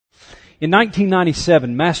In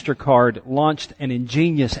 1997, MasterCard launched an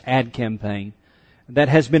ingenious ad campaign that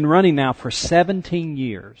has been running now for 17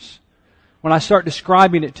 years. When I start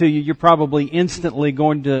describing it to you, you're probably instantly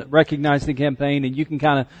going to recognize the campaign, and you can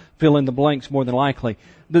kind of fill in the blanks more than likely.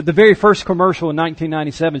 The very first commercial in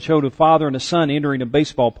 1997 showed a father and a son entering a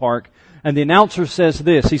baseball park, and the announcer says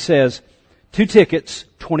this. He says, 2 tickets,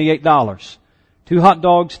 $28. 2 hot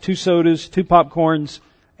dogs, 2 sodas, 2 popcorns,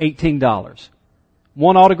 $18.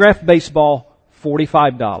 1 autographed baseball,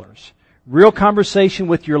 $45. Real conversation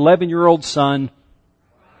with your 11-year-old son,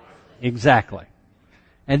 exactly.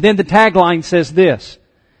 And then the tagline says this,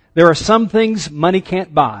 there are some things money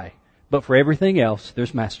can't buy, but for everything else,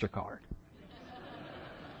 there's MasterCard.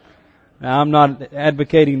 Now, I'm not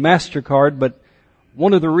advocating MasterCard, but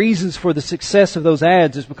one of the reasons for the success of those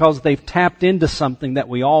ads is because they've tapped into something that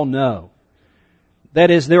we all know.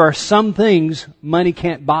 That is, there are some things money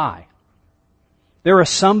can't buy. There are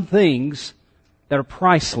some things that are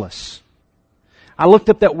priceless. I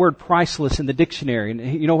looked up that word priceless in the dictionary, and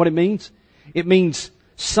you know what it means? It means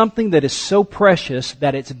something that is so precious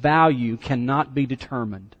that its value cannot be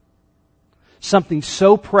determined. Something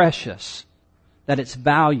so precious that its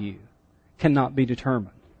value cannot be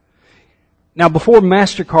determined. Now, before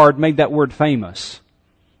MasterCard made that word famous,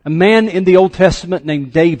 a man in the Old Testament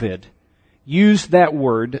named David used that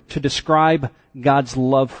word to describe God's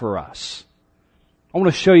love for us. I want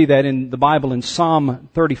to show you that in the Bible in Psalm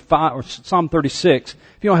 35 or Psalm 36.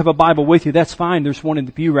 If you don't have a Bible with you, that's fine. There's one in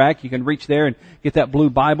the pew rack. You can reach there and get that blue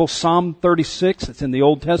Bible. Psalm 36, it's in the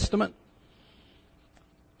Old Testament.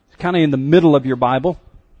 It's kind of in the middle of your Bible.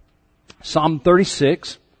 Psalm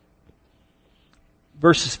 36.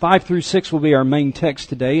 Verses 5 through 6 will be our main text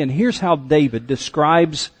today. And here's how David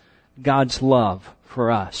describes God's love for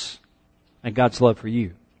us and God's love for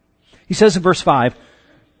you. He says in verse 5,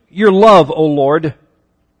 your love, O Lord,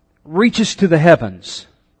 reaches to the heavens.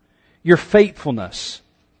 Your faithfulness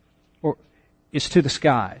is to the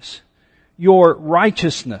skies. Your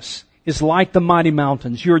righteousness is like the mighty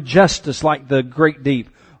mountains. Your justice like the great deep.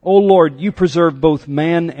 O Lord, you preserve both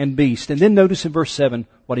man and beast. And then notice in verse 7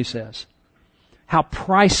 what he says. How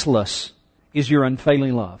priceless is your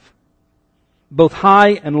unfailing love. Both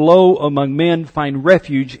high and low among men find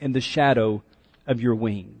refuge in the shadow of your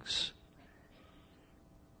wings.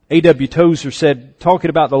 A.W. Tozer said, talking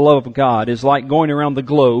about the love of God is like going around the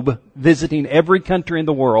globe, visiting every country in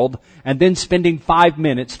the world, and then spending 5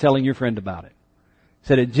 minutes telling your friend about it. He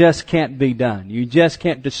said it just can't be done. You just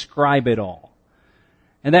can't describe it all.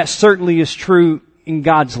 And that certainly is true in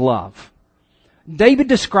God's love. David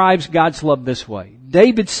describes God's love this way.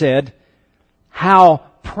 David said, how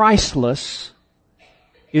priceless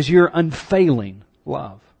is your unfailing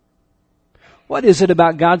love. What is it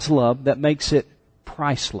about God's love that makes it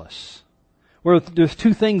priceless? Well, there's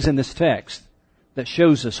 2 things in this text that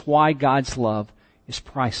shows us why God's love is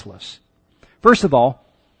priceless. First of all,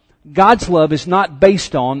 God's love is not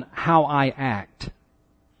based on how I act.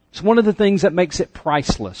 It's one of the things that makes it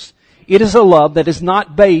priceless. It is a love that is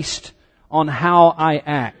not based on how I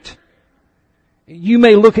act. You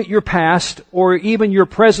may look at your past or even your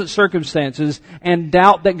present circumstances and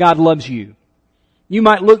doubt that God loves you. You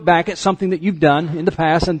might look back at something that you've done in the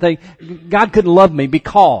past and think, God couldn't love me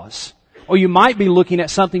because. Or you might be looking at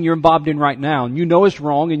something you're involved in right now and you know it's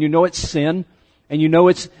wrong and you know it's sin and you know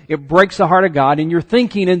it breaks the heart of God and you're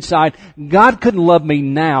thinking inside, God couldn't love me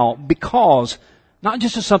now because, not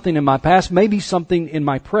just of something in my past, maybe something in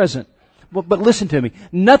my present. But listen to me.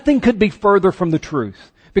 Nothing could be further from the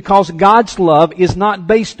truth because God's love is not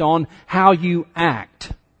based on how you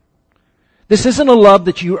act. This isn't a love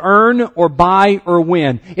that you earn or buy or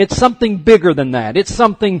win. It's something bigger than that. It's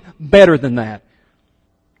something better than that.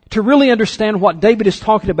 To really understand what David is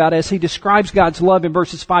talking about as he describes God's love in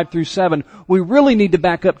verses 5 through 7, we really need to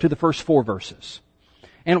back up to the first 4 verses.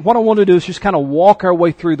 And what I want to do is just kind of walk our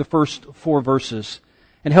way through the first 4 verses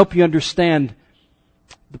and help you understand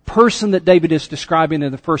the person that David is describing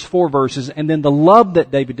in the first 4 verses, and then the love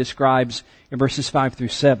that David describes in verses 5 through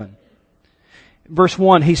 7. Verse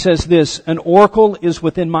 1, he says this, an oracle is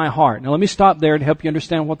within my heart. Now let me stop there to help you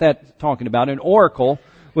understand what that's talking about. An oracle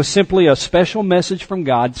was simply a special message from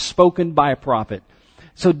God spoken by a prophet.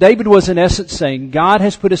 So David was in essence saying, God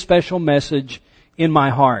has put a special message in my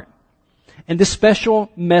heart. And this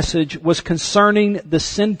special message was concerning the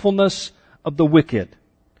sinfulness of the wicked.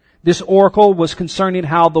 This oracle was concerning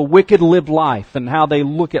how the wicked live life and how they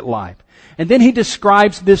look at life. And then he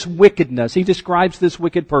describes this wickedness. He describes this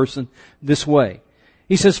wicked person this way.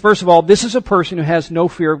 He says, first of all, this is a person who has no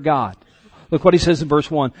fear of God. Look what he says in verse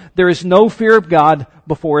 1. There is no fear of God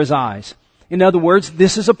before his eyes. In other words,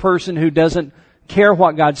 this is a person who doesn't care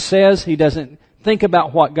what God says. He doesn't think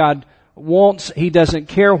about what God wants. He doesn't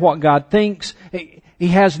care what God thinks. He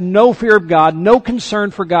has no fear of God, no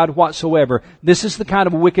concern for God whatsoever. This is the kind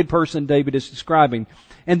of wicked person David is describing.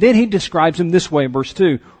 And then he describes him this way in verse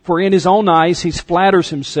 2. For in his own eyes he flatters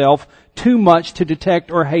himself too much to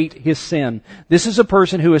detect or hate his sin. This is a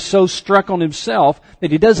person who is so struck on himself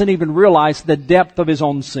that he doesn't even realize the depth of his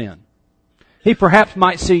own sin. He perhaps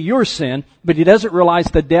might see your sin, but he doesn't realize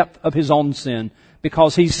the depth of his own sin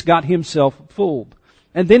because he's got himself fooled.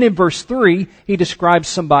 And then in verse 3, he describes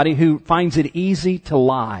somebody who finds it easy to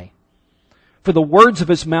lie. For the words of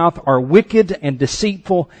his mouth are wicked and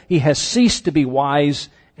deceitful. He has ceased to be wise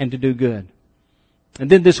and to do good. And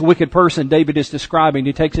then this wicked person David is describing,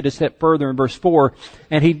 he takes it a step further in verse 4,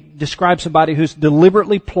 and he describes somebody who's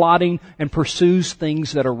deliberately plotting and pursues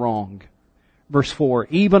things that are wrong. Verse 4,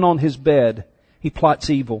 even on his bed, he plots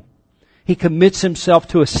evil. He commits himself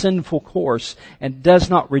to a sinful course and does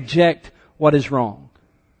not reject what is wrong.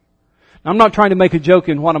 Now, I'm not trying to make a joke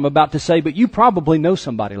in what I'm about to say, but you probably know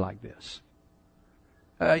somebody like this.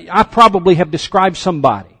 I probably have described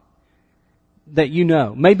somebody that you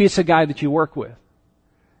know. Maybe it's a guy that you work with.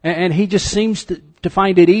 And he just seems to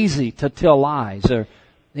find it easy to tell lies. Or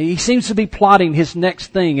he seems to be plotting his next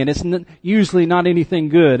thing, and it's usually not anything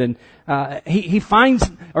good. And he finds,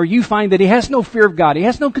 or you find, that he has no fear of God. He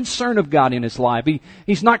has no concern of God in his life.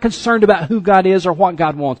 He's not concerned about who God is or what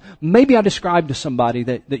God wants. Maybe I described to somebody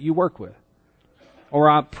that you work with.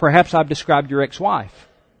 Or perhaps I've described your ex-wife.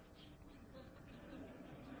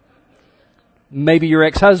 Maybe your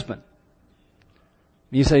ex-husband.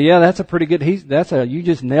 You say, yeah, that's a pretty good, you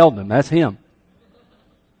just nailed him. That's him.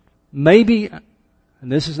 Maybe,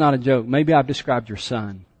 and this is not a joke, maybe I've described your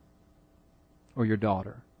son or your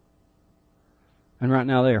daughter. And right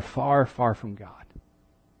now they are far, far from God.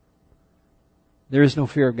 There is no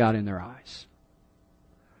fear of God in their eyes.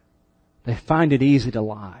 They find it easy to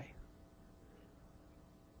lie.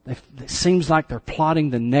 It seems like they're plotting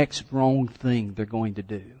the next wrong thing they're going to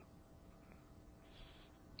do.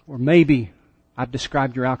 Or maybe I've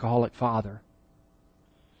described your alcoholic father.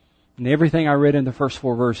 And everything I read in the first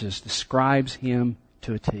 4 verses describes him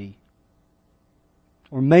to a T.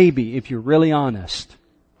 Or maybe, if you're really honest,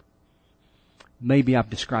 maybe I've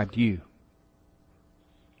described you.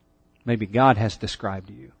 Maybe God has described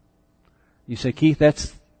you. You say, Keith,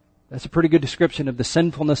 that's a pretty good description of the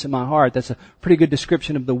sinfulness in my heart. That's a pretty good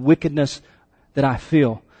description of the wickedness that I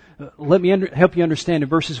feel. Let me help you understand in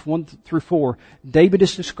verses 1 through 4, David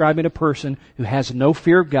is describing a person who has no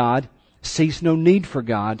fear of God, sees no need for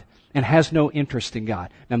God, and has no interest in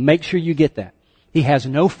God. Now make sure you get that. He has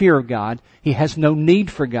no fear of God, he has no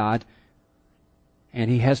need for God,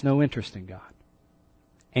 and he has no interest in God.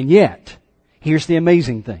 And yet, here's the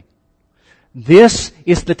amazing thing. This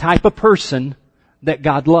is the type of person that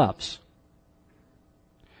God loves.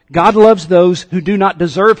 God loves those who do not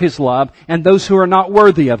deserve His love and those who are not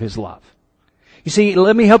worthy of His love. You see,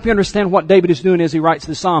 let me help you understand what David is doing as he writes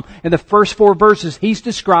the psalm. In the first 4 verses, he's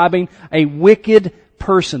describing a wicked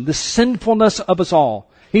person, the sinfulness of us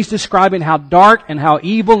all. He's describing how dark and how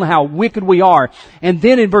evil and how wicked we are. And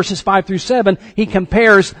then in verses 5 through 7, he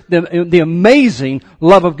compares the amazing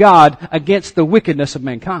love of God against the wickedness of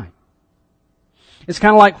mankind. It's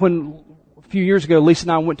kind of like when a few years ago, Lisa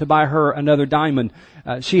and I went to buy her another diamond.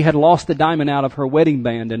 She had lost the diamond out of her wedding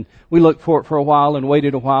band, and we looked for it for a while and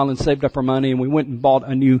waited a while and saved up our money, and we went and bought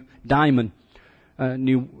a new diamond,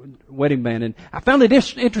 new wedding band. And I found it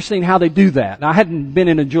interesting how they do that. Now, I hadn't been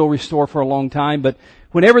in a jewelry store for a long time, but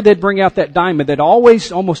whenever they'd bring out that diamond, they'd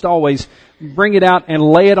almost always bring it out and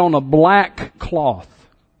lay it on a black cloth.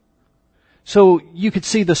 So you could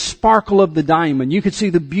see the sparkle of the diamond. You could see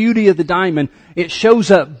the beauty of the diamond. It shows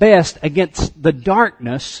up best against the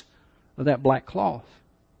darkness of that black cloth.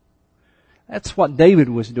 That's what David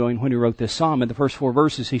was doing when he wrote this psalm. In the first 4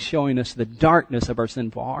 verses, he's showing us the darkness of our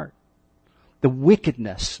sinful heart, the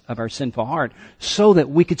wickedness of our sinful heart, so that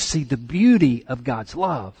we could see the beauty of God's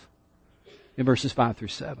love in verses 5 through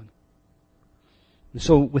 7. And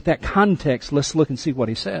so with that context, let's look and see what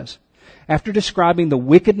he says. After describing the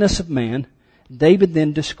wickedness of man, David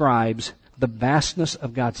then describes the vastness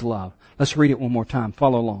of God's love. Let's read it one more time.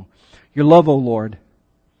 Follow along. Your love, O Lord,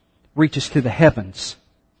 reaches to the heavens.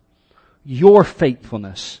 Your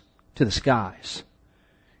faithfulness to the skies.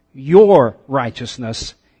 Your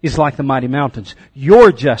righteousness is like the mighty mountains.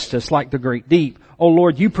 Your justice like the great deep. O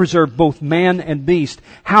Lord, you preserve both man and beast.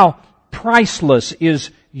 How priceless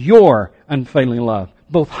is your unfailing love.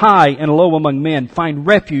 Both high and low among men find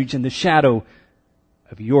refuge in the shadow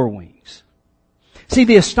of your wings. See,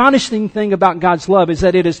 the astonishing thing about God's love is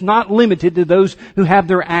that it is not limited to those who have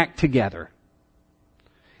their act together.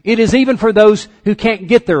 It is even for those who can't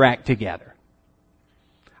get their act together.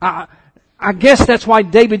 I guess that's why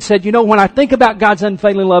David said, when I think about God's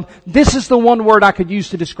unfailing love, this is the one word I could use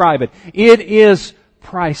to describe it. It is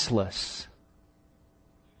priceless.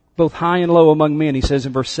 Both high and low among men, he says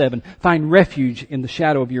in verse 7, find refuge in the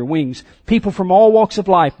shadow of your wings. People from all walks of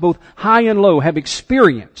life, both high and low, have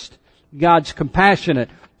experienced God's compassionate,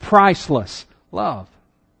 priceless love.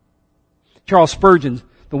 Charles Spurgeon,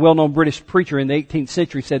 the well-known British preacher in the 18th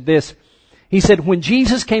century, said this. He said, when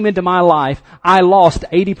Jesus came into my life, I lost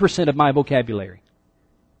 80% of my vocabulary.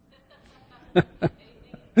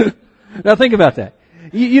 Now think about that.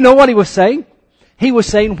 You know what he was saying? He was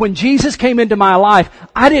saying, when Jesus came into my life,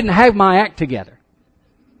 I didn't have my act together.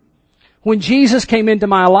 When Jesus came into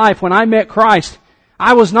my life, when I met Christ,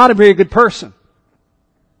 I was not a very good person.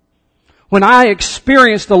 When I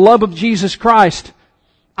experienced the love of Jesus Christ,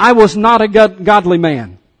 I was not a godly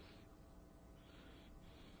man.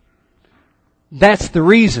 That's the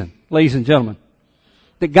reason, ladies and gentlemen,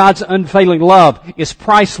 that God's unfailing love is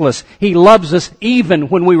priceless. He loves us even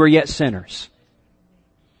when we were yet sinners.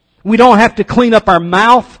 We don't have to clean up our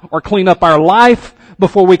mouth or clean up our life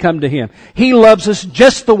before we come to Him. He loves us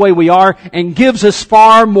just the way we are and gives us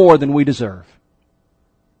far more than we deserve.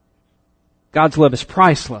 God's love is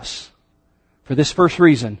priceless. For this first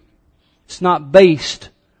reason, it's not based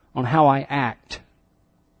on how I act.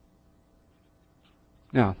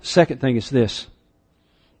 Now, the second thing is this.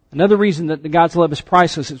 Another reason that God's love is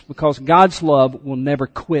priceless is because God's love will never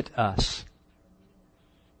quit us.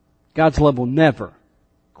 God's love will never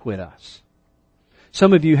quit us.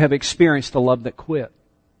 Some of you have experienced the love that quit.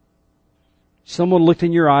 Someone looked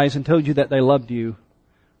in your eyes and told you that they loved you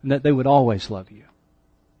and that they would always love you.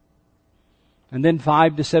 And then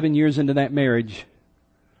 5 to 7 years into that marriage,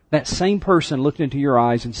 that same person looked into your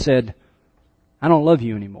eyes and said, I don't love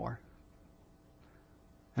you anymore.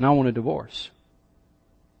 And I want a divorce.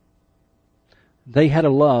 They had a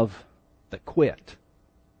love that quit.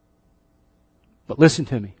 But listen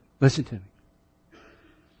to me. Listen to me.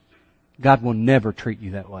 God will never treat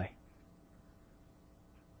you that way.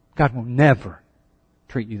 God will never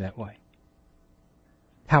treat you that way.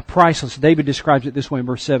 How priceless. David describes it this way in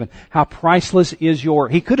verse 7. How priceless is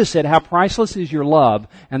he could have said, how priceless is your love,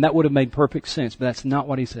 and that would have made perfect sense, but that's not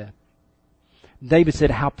what he said. David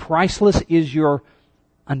said, how priceless is your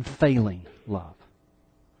unfailing love.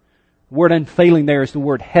 The word unfailing there is the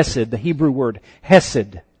word hesed, the Hebrew word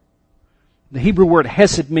hesed. The Hebrew word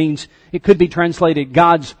hesed means, it could be translated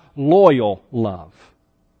God's loyal love.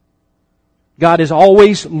 God is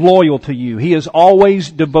always loyal to you. He is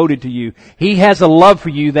always devoted to you. He has a love for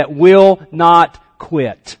you that will not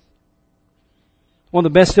quit. One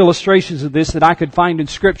of the best illustrations of this that I could find in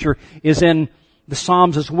Scripture is in the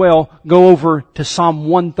Psalms as well. Go over to Psalm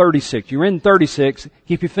 136. You're in 36.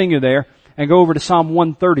 Keep your finger there and go over to Psalm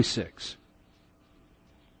 136.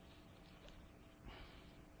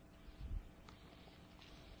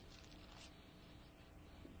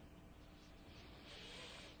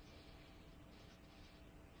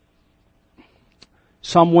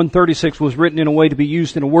 Psalm 136 was written in a way to be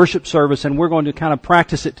used in a worship service, and we're going to kind of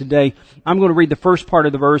practice it today. I'm going to read the first part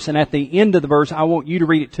of the verse, and at the end of the verse, I want you to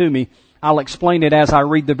read it to me. I'll explain it as I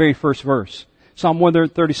read the very first verse. Psalm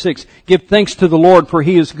 136. Give thanks to the Lord, for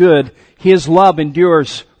He is good. His love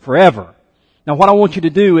endures forever. Now what I want you to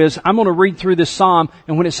do is, I'm going to read through this psalm,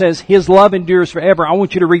 and when it says, His love endures forever, I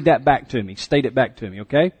want you to read that back to me. State it back to me,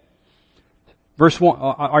 okay? Verse 1.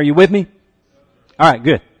 Are you with me? Alright,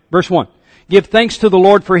 good. Verse 1. Give thanks to the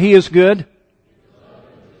Lord, for He is good.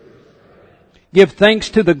 Give thanks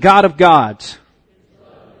to the God of gods.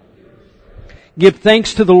 Give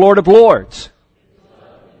thanks to the Lord of lords.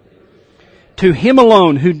 To Him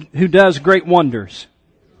alone who does great wonders.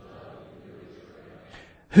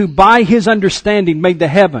 Who by His understanding made the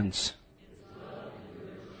heavens.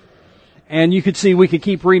 And you could see we could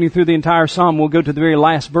keep reading through the entire psalm. We'll go to the very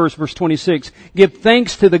last verse, verse 26. Give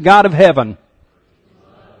thanks to the God of heaven.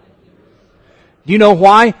 Do you know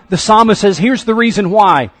why? The psalmist says, here's the reason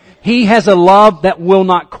why. He has a love that will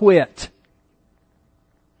not quit.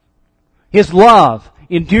 His love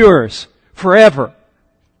endures forever.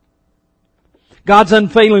 God's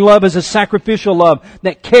unfailing love is a sacrificial love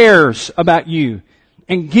that cares about you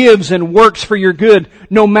and gives and works for your good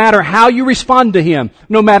no matter how you respond to Him,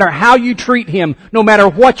 no matter how you treat Him, no matter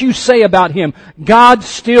what you say about Him. God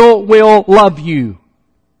still will love you.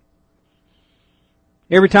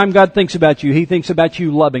 Every time God thinks about you, He thinks about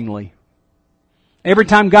you lovingly. Every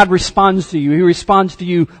time God responds to you, He responds to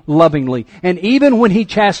you lovingly. And even when He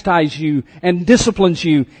chastises you and disciplines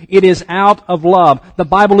you, it is out of love. The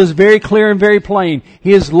Bible is very clear and very plain.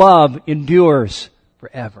 His love endures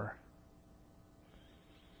forever.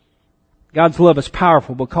 God's love is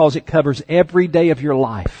powerful because it covers every day of your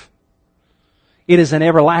life. It is an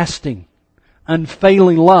everlasting,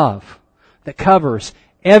 unfailing love that covers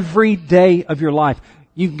every day of your life.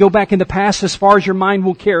 You can go back in the past as far as your mind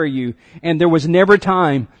will carry you, and there was never a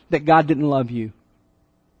time that God didn't love you.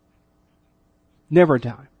 Never a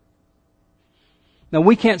time. Now,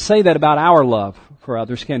 we can't say that about our love for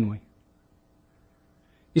others, can we?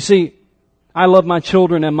 You see, I love my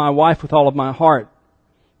children and my wife with all of my heart,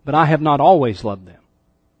 but I have not always loved them.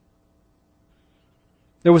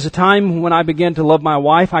 There was a time when I began to love my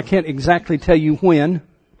wife. I can't exactly tell you when,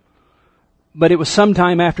 but it was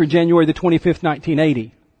sometime after January the 25th,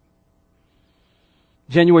 1980.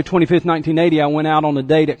 January 25th, 1980, I went out on a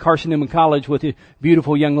date at Carson Newman College with a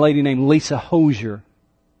beautiful young lady named Lisa Hosier.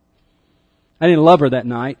 I didn't love her that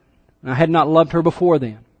night. I had not loved her before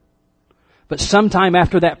then. But sometime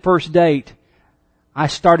after that first date, I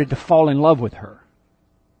started to fall in love with her.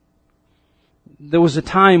 There was a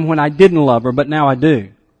time when I didn't love her, but now I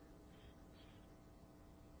do.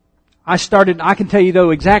 I can tell you though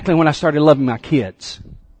exactly when I started loving my kids.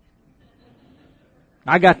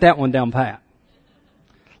 I got that one down pat.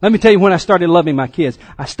 Let me tell you when I started loving my kids.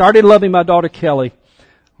 I started loving my daughter Kelly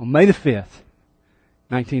on May the 5th,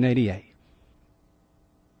 1988.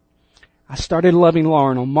 I started loving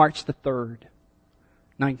Lauren on March the 3rd,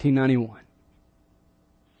 1991.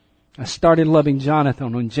 I started loving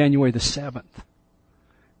Jonathan on January the 7th,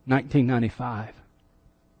 1995.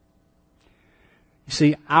 You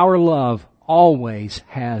see, our love always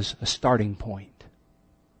has a starting point.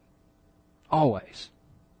 Always.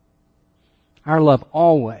 Our love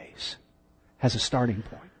always has a starting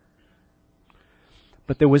point.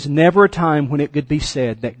 But there was never a time when it could be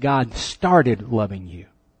said that God started loving you.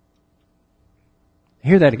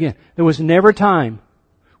 Hear that again. There was never a time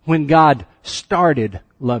when God started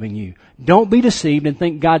loving you. Don't be deceived and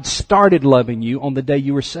think God started loving you on the day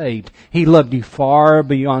you were saved. He loved you far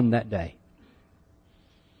beyond that day.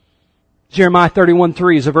 Jeremiah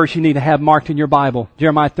 31:3 is a verse you need to have marked in your Bible.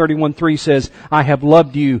 Jeremiah 31:3 says, I have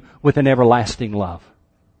loved you with an everlasting love.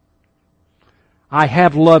 I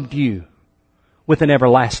have loved you with an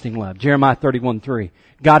everlasting love. Jeremiah 31:3.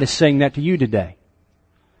 God is saying that to you today.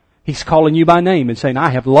 He's calling you by name and saying, I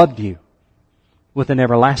have loved you with an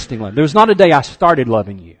everlasting love. There was not a day I started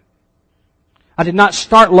loving you. I did not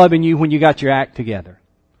start loving you when you got your act together.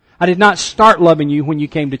 I did not start loving you when you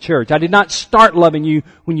came to church. I did not start loving you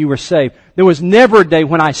when you were saved. There was never a day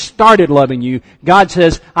when I started loving you. God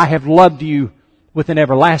says, I have loved you with an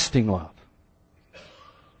everlasting love.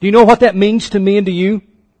 Do you know what that means to me and to you?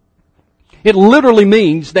 It literally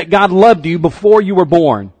means that God loved you before you were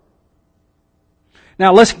born.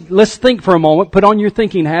 Now let's think for a moment. Put on your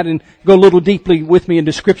thinking hat and go a little deeply with me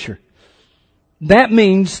into Scripture. That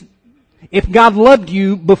means if God loved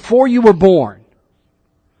you before you were born,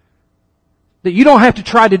 that you don't have to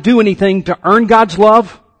try to do anything to earn God's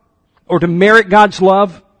love, or to merit God's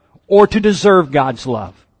love, or to deserve God's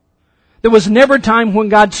love. There was never a time when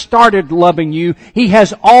God started loving you. He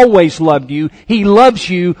has always loved you. He loves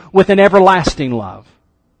you with an everlasting love.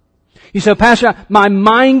 You say, Pastor, my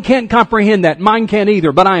mind can't comprehend that. Mine can't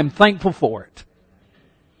either, but I am thankful for it.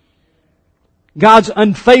 God's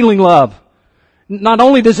unfailing love. Not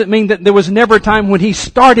only does it mean that there was never a time when He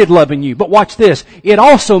started loving you, but watch this. It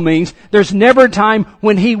also means there's never a time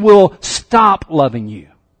when He will stop loving you.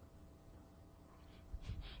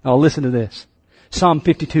 Oh, listen to this. Psalm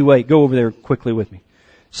 52:8. Go over there quickly with me.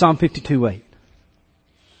 Psalm 52:8.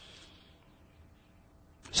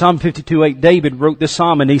 Psalm 52:8. David wrote this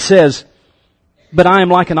psalm and he says, but I am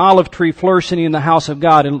like an olive tree flourishing in the house of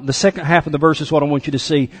God. And the second half of the verse is what I want you to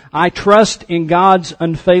see. I trust in God's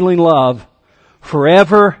unfailing love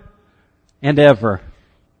forever and ever.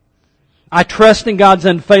 I trust in God's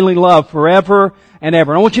unfailing love forever and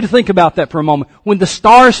ever. I want you to think about that for a moment. When the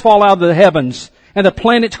stars fall out of the heavens and the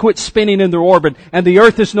planets quit spinning in their orbit and the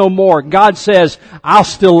earth is no more, God says, I'll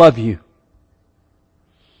still love you.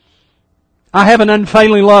 I have an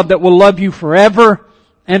unfailing love that will love you forever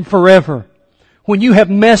and forever. When you have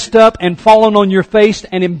messed up and fallen on your face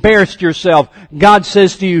and embarrassed yourself, God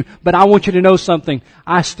says to you, but I want you to know something.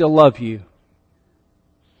 I still love you.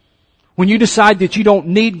 When you decide that you don't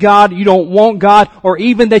need God, you don't want God, or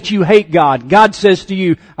even that you hate God, God says to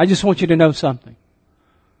you, I just want you to know something.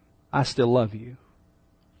 I still love you.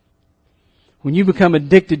 When you become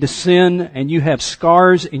addicted to sin and you have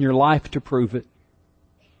scars in your life to prove it,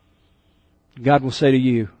 God will say to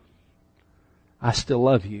you, I still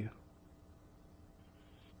love you.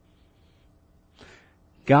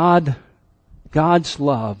 God's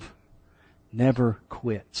love never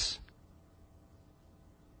quits.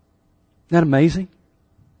 that amazing?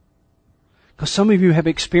 Because some of you have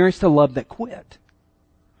experienced a love that quit.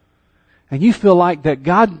 And you feel like that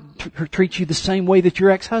God treats you the same way that your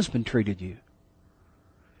ex-husband treated you.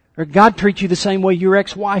 Or God treats you the same way your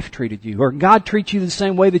ex-wife treated you. Or God treats you the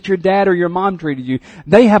same way that your dad or your mom treated you.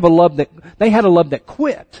 They had a love that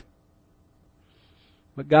quit.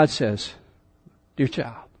 But God says, dear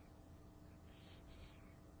child,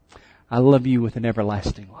 I love you with an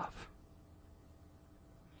everlasting love.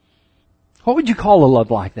 What would you call a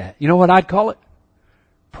love like that? You know what I'd call it?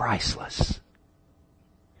 Priceless.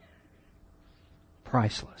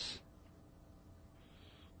 Priceless.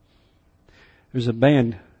 There's a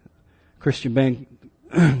band, Christian band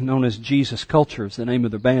known as Jesus Culture is the name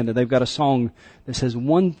of their band, and they've got a song that says,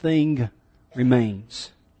 one thing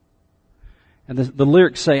remains. And the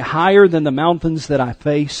lyrics say, higher than the mountains that I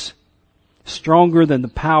face, stronger than the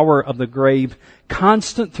power of the grave,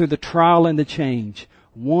 constant through the trial and the change,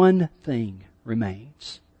 one thing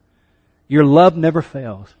remains. Your love never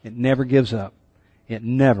fails. It never gives up. It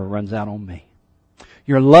never runs out on me.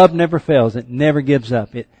 Your love never fails. It never gives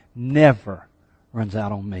up. It never runs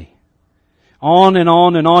out on me. On and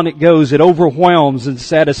on and on it goes. It overwhelms and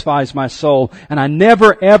satisfies my soul. And I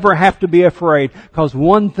never ever have to be afraid because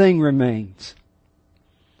one thing remains.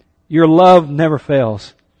 Your love never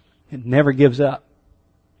fails. It never gives up.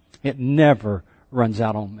 It never runs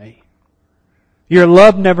out on me. Your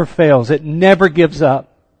love never fails. It never gives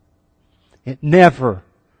up. It never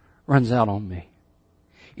runs out on me.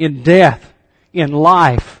 In death, in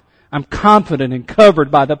life, I'm confident and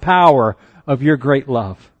covered by the power of your great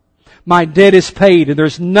love. My debt is paid and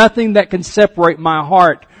there's nothing that can separate my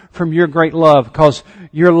heart from your great love because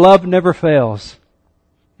your love never fails.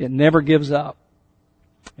 It never gives up.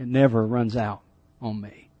 It never runs out on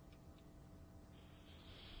me.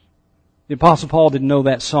 The Apostle Paul didn't know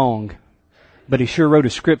that song, but he sure wrote a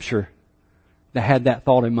scripture that had that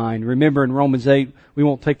thought in mind. Remember in Romans 8, we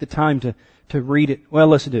won't take the time to read it. Well,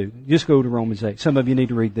 let's do. Just go to Romans 8. Some of you need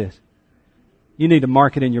to read this. You need to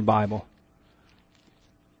mark it in your Bible.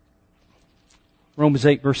 Romans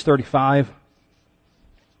 8 verse 35.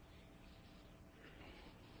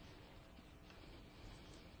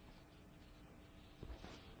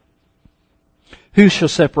 Who shall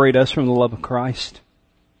separate us from the love of Christ?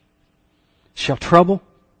 Shall trouble,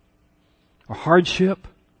 or hardship,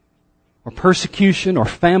 or persecution, or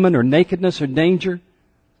famine, or nakedness, or danger,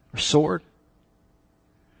 or sword?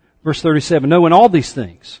 Verse 37, no, in all these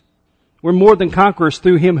things, we're more than conquerors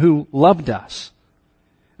through Him who loved us.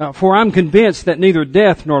 For I'm convinced that neither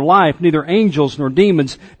death nor life, neither angels nor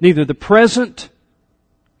demons, neither the present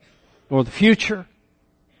nor the future,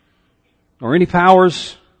 nor any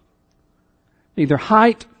powers, neither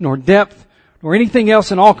height nor depth, nor anything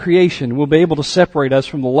else in all creation will be able to separate us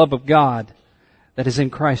from the love of God that is in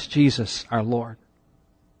Christ Jesus our Lord.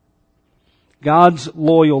 God's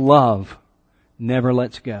loyal love never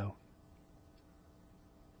lets go.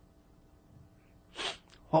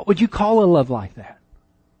 What would you call a love like that?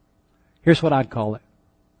 Here's what I'd call it.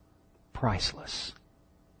 Priceless.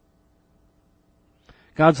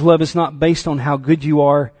 God's love is not based on how good you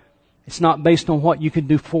are. It's not based on what you can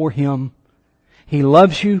do for Him. He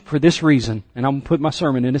loves you for this reason. And I'm going to put my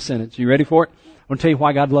sermon in a sentence. You ready for it? I'm going to tell you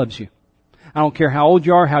why God loves you. I don't care how old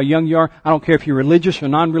you are, how young you are. I don't care if you're religious or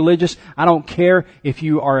non-religious. I don't care if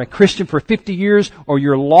you are a Christian for 50 years or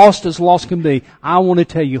you're lost as lost can be. I want to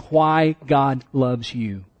tell you why God loves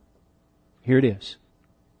you. Here it is.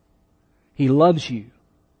 He loves you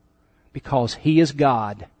because He is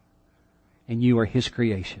God and you are His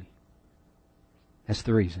creation. That's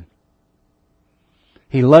the reason.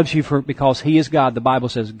 He loves you because He is God. The Bible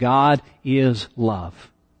says God is love.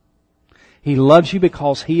 He loves you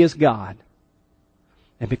because He is God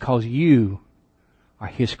and because you are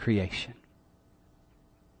His creation.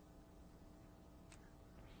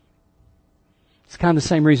 It's kind of the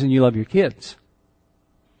same reason you love your kids.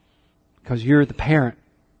 Because you're the parent.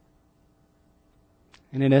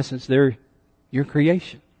 And in essence, they're your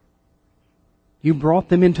creation. You brought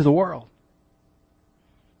them into the world.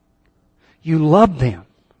 You love them.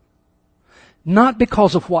 Not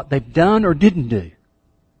because of what they've done or didn't do.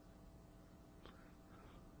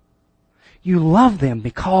 You love them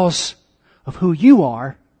because of who you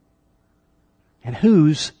are and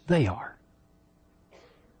whose they are.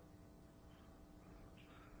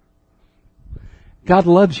 God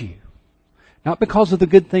loves you. Not because of the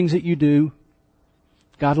good things that you do.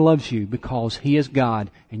 God loves you because He is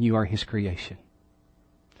God and you are His creation.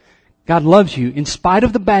 God loves you in spite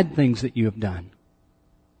of the bad things that you have done.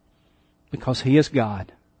 Because He is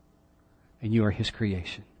God and you are His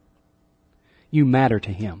creation. You matter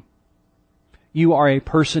to Him. You are a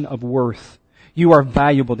person of worth. You are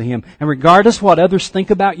valuable to Him. And regardless of what others think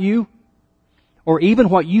about you, or even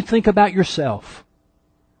what you think about yourself,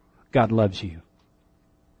 God loves you.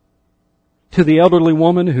 To the elderly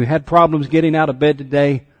woman who had problems getting out of bed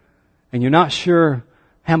today, and you're not sure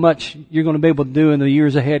how much you're going to be able to do in the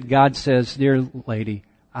years ahead, God says, dear lady,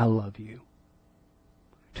 I love you.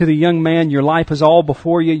 To the young man, your life is all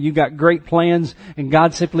before you. You've got great plans, and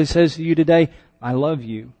God simply says to you today, I love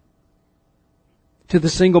you. To the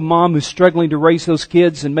single mom who's struggling to raise those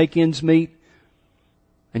kids and make ends meet,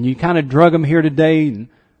 and you kind of drug them here today, and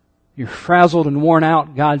you're frazzled and worn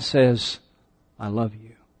out, God says, I love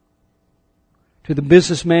you. To the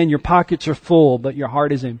businessman, your pockets are full, but your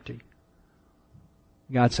heart is empty.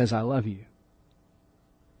 God says, I love you.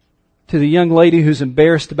 To the young lady who's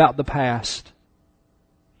embarrassed about the past,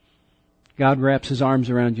 God wraps His arms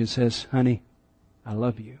around you and says, honey, I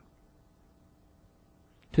love you.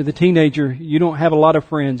 To the teenager, you don't have a lot of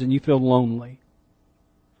friends and you feel lonely,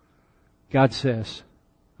 God says,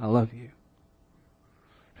 I love you.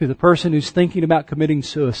 To the person who's thinking about committing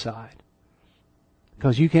suicide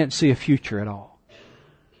because you can't see a future at all,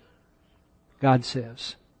 God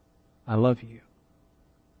says, I love you.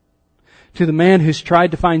 To the man who's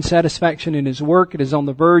tried to find satisfaction in his work and is on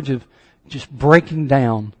the verge of just breaking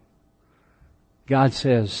down, God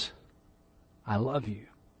says, I love you.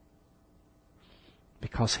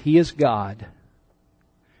 Because He is God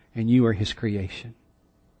and you are His creation.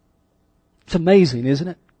 It's amazing, isn't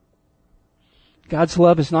it? God's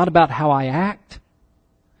love is not about how I act.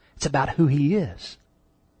 It's about who He is.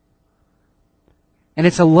 And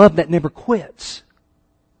it's a love that never quits.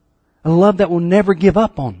 A love that will never give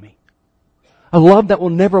up on me. A love that will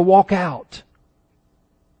never walk out.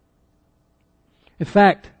 In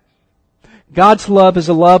fact, God's love is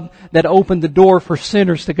a love that opened the door for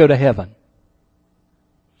sinners to go to heaven.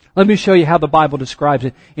 Let me show you how the Bible describes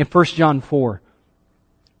it in 1 John 4.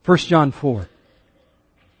 1 John 4.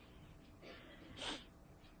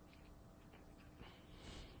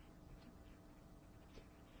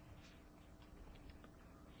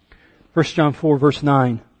 First John 4 verse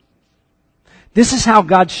 9. This is how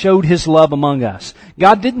God showed His love among us.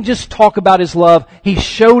 God didn't just talk about His love. He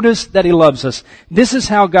showed us that He loves us. This is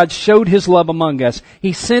how God showed His love among us.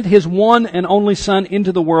 He sent His one and only Son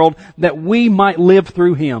into the world that we might live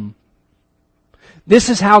through Him. This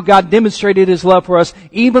is how God demonstrated His love for us.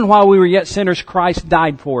 Even while we were yet sinners, Christ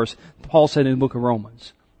died for us. Paul said in the book of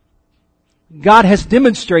Romans. God has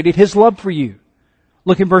demonstrated His love for you.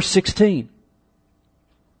 Look in verse 16.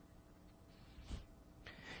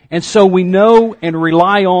 And so we know and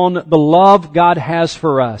rely on the love God has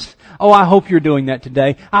for us. Oh, I hope you're doing that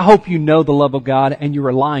today. I hope you know the love of God and you're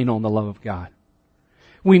relying on the love of God.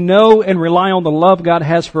 We know and rely on the love God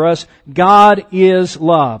has for us. God is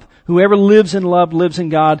love. Whoever lives in love lives in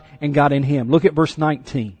God and God in Him. Look at verse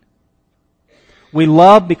 19. We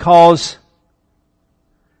love because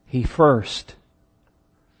He first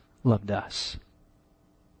loved us.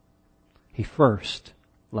 He first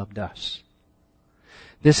loved us.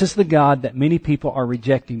 This is the God that many people are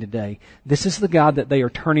rejecting today. This is the God that they are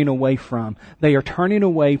turning away from. They are turning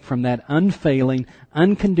away from that unfailing,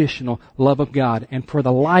 unconditional love of God. And for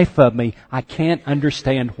the life of me, I can't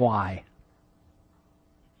understand why.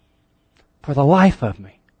 For the life of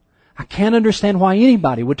me, I can't understand why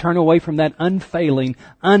anybody would turn away from that unfailing,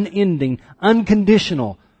 unending,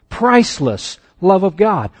 unconditional, priceless love of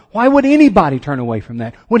God. Why would anybody turn away from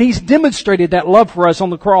that? When He's demonstrated that love for us on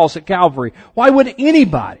the cross at Calvary, why would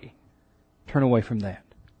anybody turn away from that?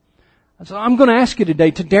 So I'm going to ask you today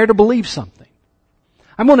to dare to believe something.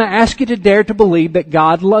 I'm going to ask you to dare to believe that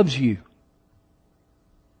God loves you.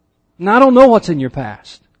 And I don't know what's in your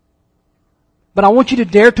past. But I want you to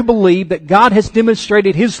dare to believe that God has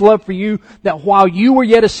demonstrated His love for you, that while you were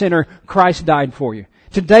yet a sinner, Christ died for you.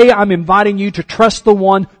 Today I'm inviting you to trust the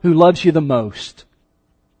one who loves you the most.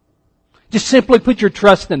 Just simply put your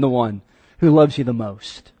trust in the one who loves you the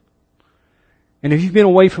most. And if you've been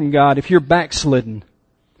away from God, if you're backslidden,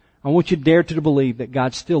 I want you to dare to believe that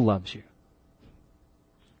God still loves you.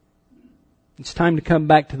 It's time to come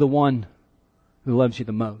back to the one who loves you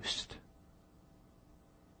the most.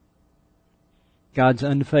 God's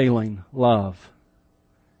unfailing love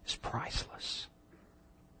is priceless.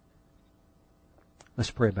 Let's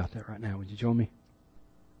pray about that right now. Would you join me?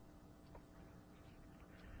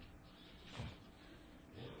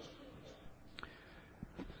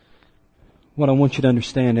 What I want you to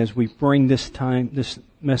understand as we bring this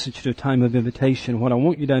message to a time of invitation, what I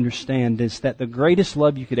want you to understand is that the greatest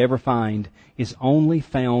love you could ever find is only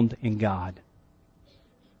found in God.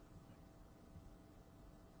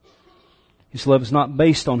 His love is not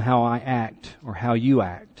based on how I act or how you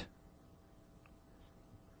act.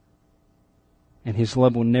 And His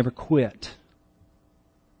love will never quit.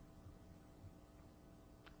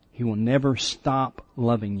 He will never stop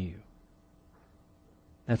loving you.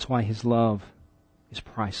 That's why His love is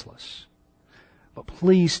priceless. But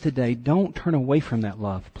please today, don't turn away from that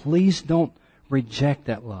love. Please don't reject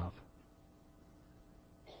that love.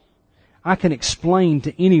 I can explain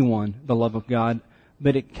to anyone the love of God,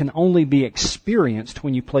 but it can only be experienced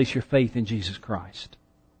when you place your faith in Jesus Christ.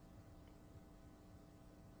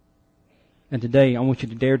 And today, I want you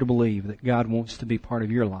to dare to believe that God wants to be part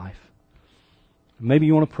of your life. Maybe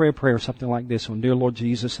you want to pray a prayer, something like this one. Dear Lord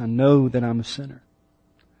Jesus, I know that I'm a sinner.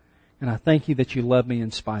 And I thank you that you love me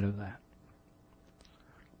in spite of that.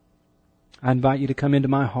 I invite you to come into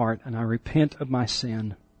my heart, and I repent of my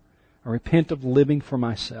sin. I repent of living for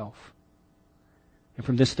myself. And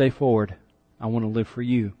from this day forward, I want to live for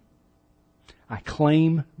you. I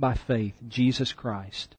claim by faith Jesus Christ